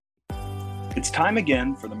It's time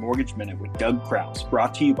again for the Mortgage Minute with Doug Kraus,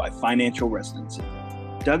 brought to you by Financial Residency.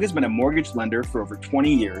 Doug has been a mortgage lender for over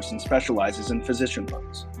 20 years and specializes in physician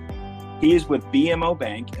loans. He is with BMO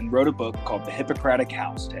Bank and wrote a book called The Hippocratic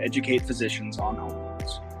House to educate physicians on home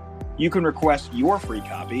loans. You can request your free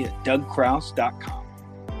copy at dougkraus.com.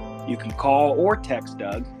 You can call or text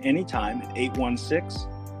Doug anytime at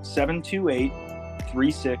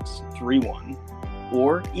 816-728-3631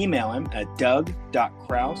 or email him at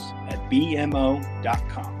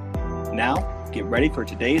doug.kraus@bmo.com. Now, get ready for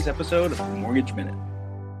today's episode of the Mortgage Minute.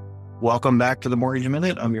 Welcome back to the Mortgage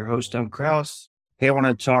Minute. I'm your host, Doug Kraus. Hey, I want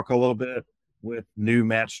to talk a little bit with new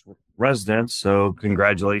matched residents. So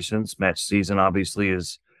congratulations. Match season obviously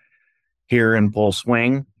is here in full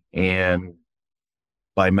swing. And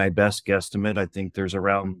by my best guesstimate, I think there's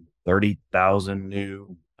around 30,000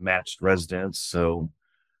 new matched residents. So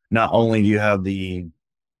not only do you have the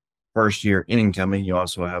first year incoming, you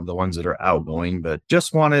also have the ones that are outgoing, but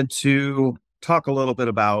just wanted to talk a little bit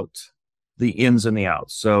about the ins and the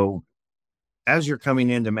outs. So as you're coming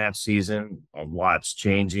into match season, a lot's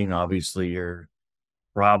changing. Obviously, you're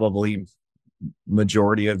probably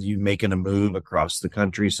majority of you making a move across the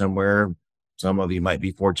country somewhere. Some of you might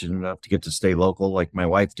be fortunate enough to get to stay local like my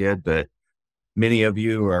wife did, but many of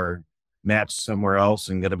you are matched somewhere else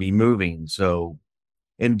and going to be moving. So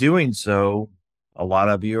in doing so, a lot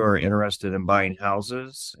of you are interested in buying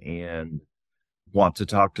houses and want to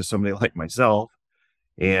talk to somebody like myself,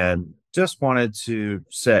 and just wanted to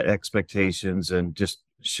set expectations and just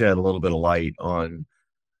shed a little bit of light on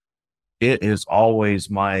it. Is always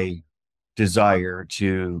my desire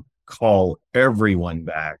to call everyone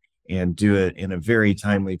back and do it in a very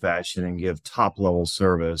timely fashion and give top level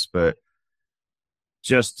service, but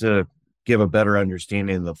just to give a better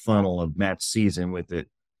understanding of the funnel of match season with it,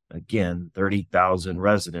 again, 30,000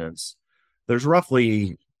 residents. There's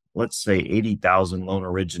roughly, let's say, 80,000 loan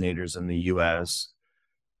originators in the U.S.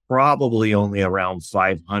 Probably only around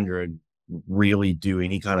 500 really do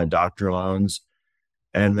any kind of doctor loans.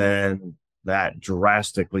 And then that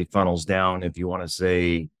drastically funnels down, if you want to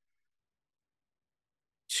say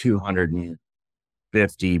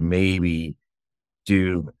 250 maybe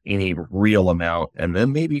do any real amount, and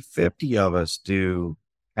then maybe 50 of us do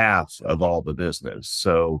half of all the business.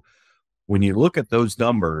 So when you look at those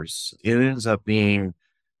numbers, it ends up being,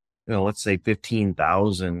 let's say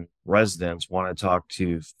 15,000 residents want to talk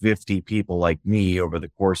to 50 people like me over the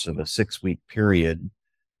course of a 6-week period.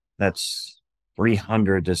 That's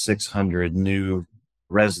 300 to 600 new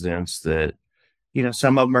residents that,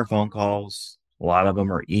 some of them are phone calls, a lot of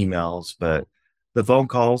them are emails, but the phone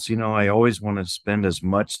calls, I always want to spend as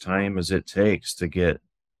much time as it takes to get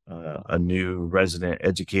a new resident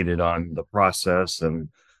educated on the process and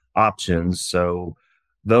options. So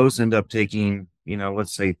those end up taking,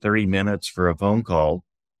 let's say 30 minutes for a phone call.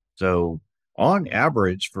 So on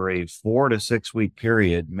average for a 4 to 6 week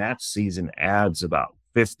period, match season adds about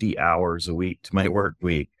 50 hours a week to my work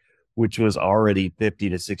week, which was already 50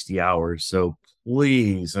 to 60 hours. So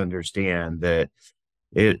please understand that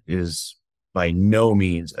it is by no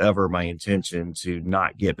means ever my intention to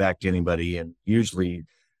not get back to anybody. And usually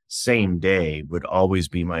same day would always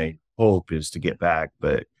be my hope, is to get back.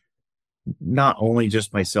 But not only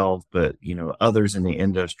just myself, but, others in the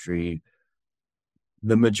industry,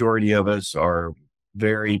 the majority of us are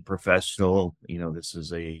very professional. This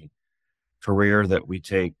is a career that we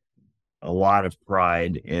take a lot of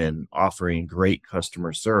pride in offering great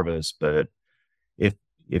customer service. But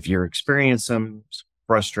if you're experiencing some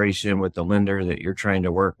frustration with the lender that you're trying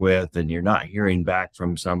to work with and you're not hearing back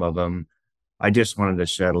from some of them, I just wanted to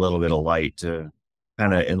shed a little bit of light to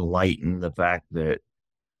kind of enlighten the fact that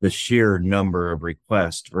the sheer number of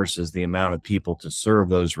requests versus the amount of people to serve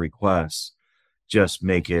those requests just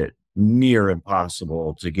make it near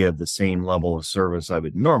impossible to give the same level of service I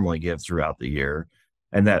would normally give throughout the year.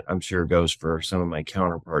 And that, I'm sure, goes for some of my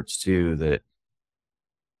counterparts too, that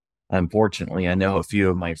unfortunately, I know a few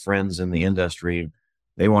of my friends in the industry,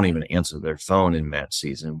 they won't even answer their phone in match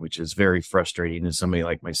season, which is very frustrating to somebody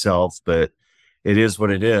like myself, but it is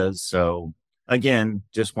what it is. So again,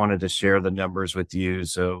 just wanted to share the numbers with you.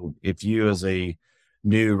 So if you as a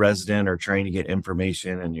new resident are trying to get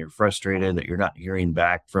information and you're frustrated that you're not hearing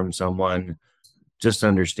back from someone, just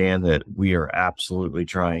understand that we are absolutely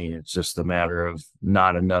trying. It's just a matter of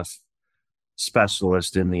not enough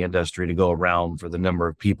specialists in the industry to go around for the number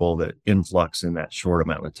of people that influx in that short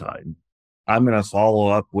amount of time. I'm going to follow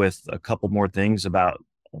up with a couple more things about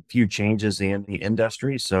a few changes in the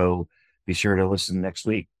industry. So be sure to listen next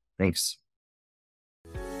week. Thanks.